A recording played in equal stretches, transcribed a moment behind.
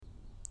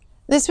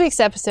This week's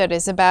episode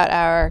is about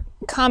our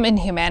common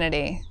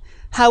humanity,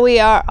 how we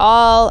are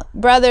all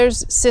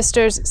brothers,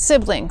 sisters,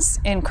 siblings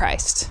in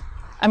Christ.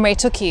 I'm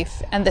Rachael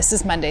Keefe, and this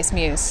is Monday's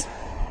Muse.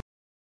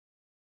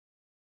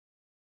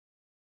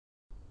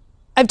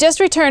 I've just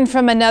returned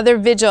from another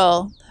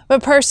vigil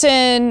of a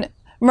person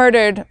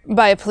murdered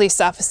by a police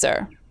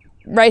officer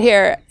right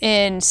here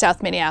in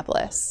South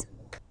Minneapolis.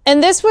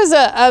 And this was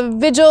a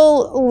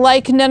vigil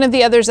like none of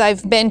the others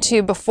I've been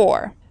to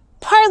before.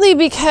 Partly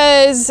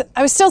because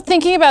I was still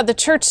thinking about the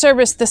church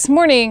service this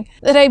morning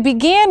that I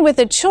began with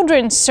a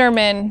children's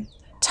sermon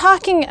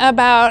talking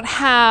about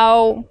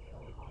how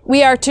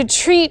we are to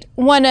treat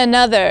one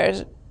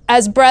another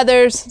as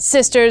brothers,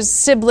 sisters,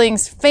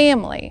 siblings,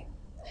 family.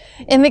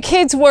 And the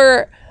kids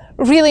were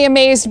really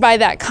amazed by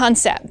that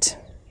concept.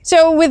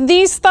 So with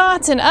these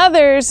thoughts and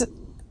others,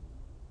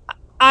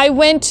 I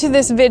went to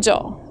this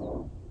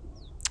vigil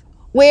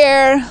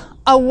where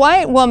a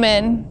white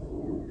woman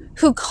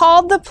who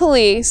called the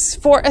police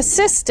for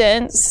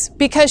assistance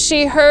because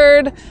she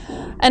heard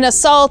an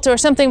assault or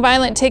something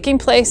violent taking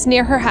place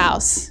near her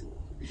house,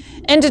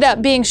 ended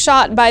up being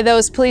shot by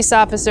those police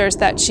officers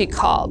that she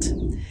called.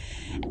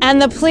 And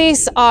the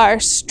police are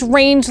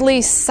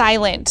strangely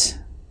silent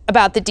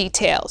about the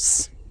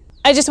details.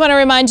 I just want to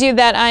remind you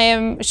that I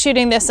am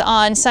shooting this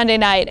on Sunday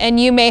night, and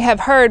you may have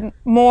heard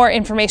more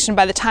information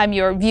by the time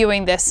you're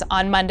viewing this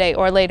on Monday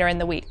or later in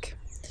the week.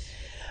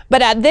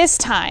 But at this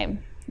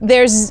time,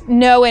 there's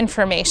no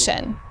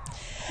information.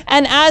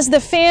 And as the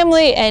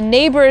family and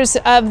neighbors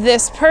of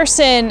this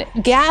person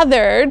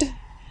gathered,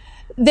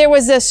 there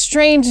was a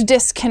strange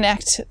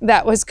disconnect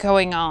that was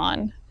going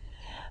on.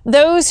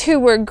 Those who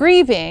were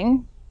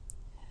grieving,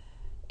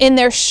 in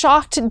their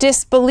shocked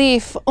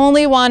disbelief,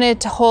 only wanted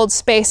to hold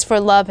space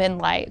for love and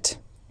light,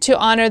 to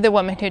honor the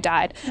woman who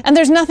died. And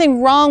there's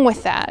nothing wrong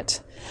with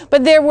that.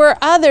 But there were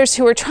others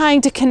who were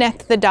trying to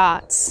connect the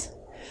dots,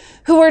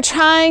 who were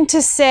trying to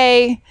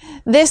say,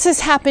 this has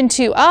happened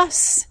to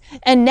us,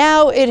 and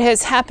now it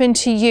has happened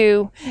to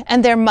you,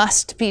 and there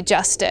must be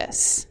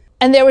justice.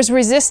 And there was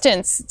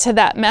resistance to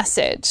that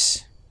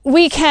message.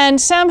 We can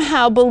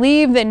somehow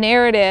believe the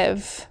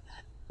narrative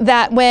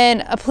that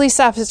when a police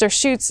officer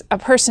shoots a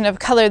person of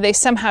color, they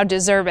somehow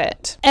deserve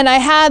it. And I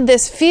had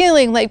this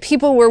feeling like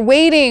people were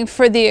waiting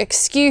for the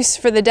excuse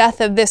for the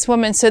death of this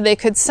woman so they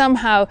could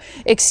somehow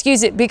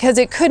excuse it, because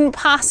it couldn't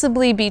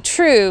possibly be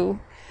true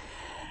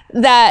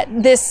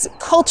that this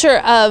culture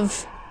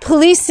of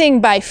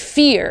policing by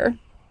fear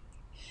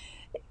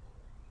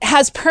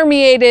has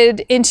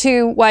permeated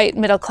into white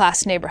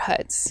middle-class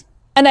neighborhoods.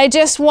 And I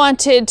just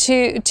wanted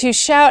to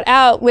shout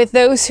out with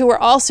those who are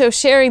also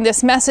sharing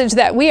this message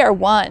that we are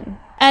one.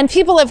 And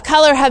people of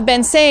color have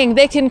been saying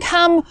they can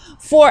come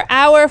for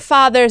our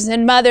fathers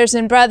and mothers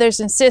and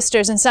brothers and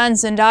sisters and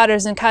sons and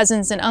daughters and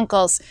cousins and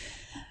uncles.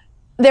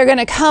 They're going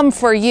to come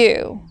for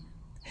you.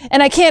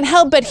 And I can't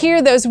help but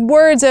hear those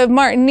words of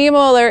Martin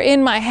Niemöller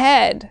in my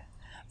head.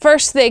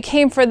 First they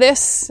came for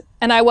this,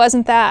 and I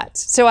wasn't that,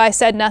 so I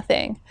said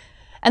nothing.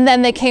 And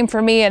then they came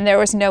for me, and there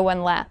was no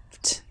one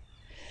left.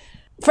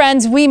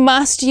 Friends, we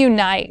must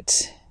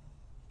unite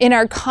in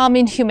our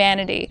common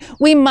humanity.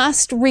 We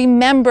must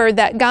remember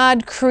that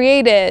God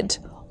created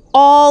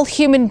all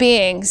human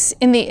beings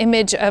in the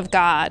image of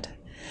God,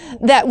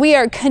 that we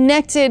are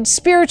connected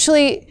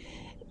spiritually,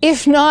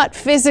 if not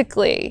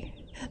physically.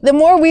 The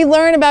more we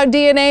learn about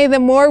DNA, the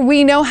more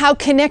we know how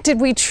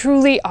connected we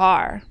truly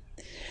are.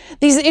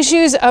 These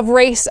issues of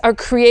race are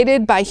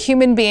created by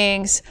human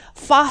beings,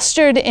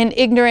 fostered in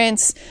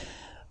ignorance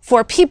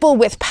for people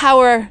with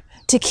power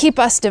to keep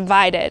us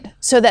divided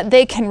so that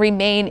they can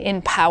remain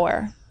in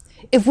power.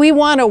 If we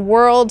want a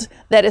world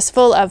that is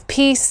full of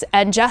peace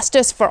and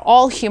justice for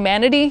all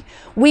humanity,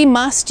 we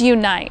must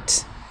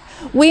unite.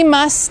 We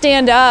must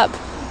stand up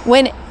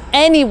when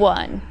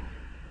anyone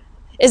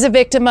is a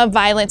victim of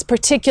violence,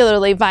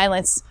 particularly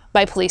violence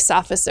by police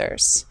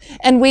officers.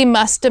 And we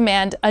must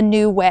demand a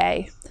new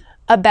way,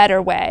 a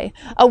better way,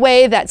 a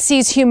way that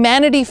sees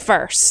humanity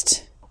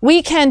first.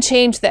 We can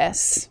change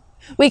this.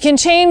 We can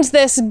change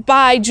this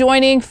by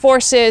joining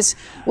forces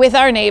with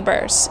our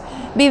neighbors,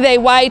 be they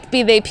white,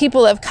 be they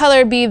people of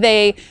color, be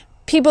they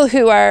people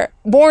who are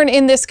born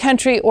in this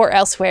country or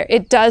elsewhere.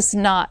 It does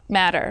not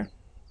matter.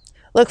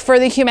 Look for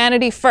the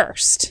humanity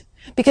first.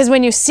 Because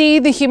when you see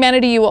the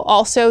humanity, you will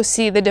also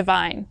see the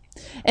divine.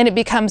 And it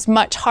becomes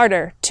much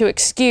harder to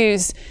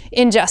excuse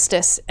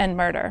injustice and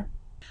murder.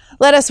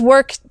 Let us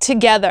work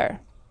together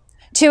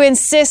to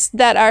insist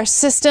that our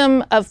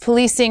system of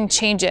policing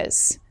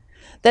changes,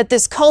 that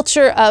this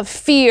culture of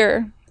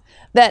fear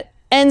that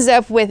ends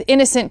up with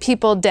innocent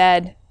people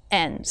dead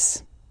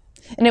ends.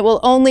 And it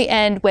will only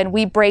end when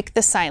we break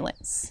the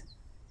silence.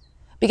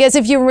 Because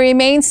if you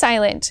remain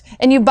silent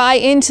and you buy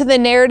into the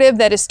narrative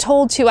that is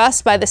told to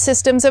us by the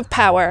systems of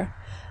power,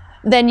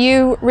 then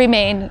you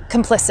remain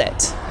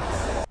complicit.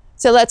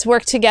 So let's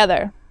work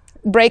together,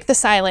 break the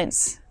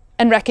silence,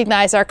 and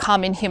recognize our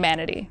common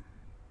humanity.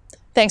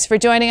 Thanks for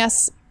joining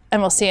us,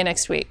 and we'll see you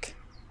next week.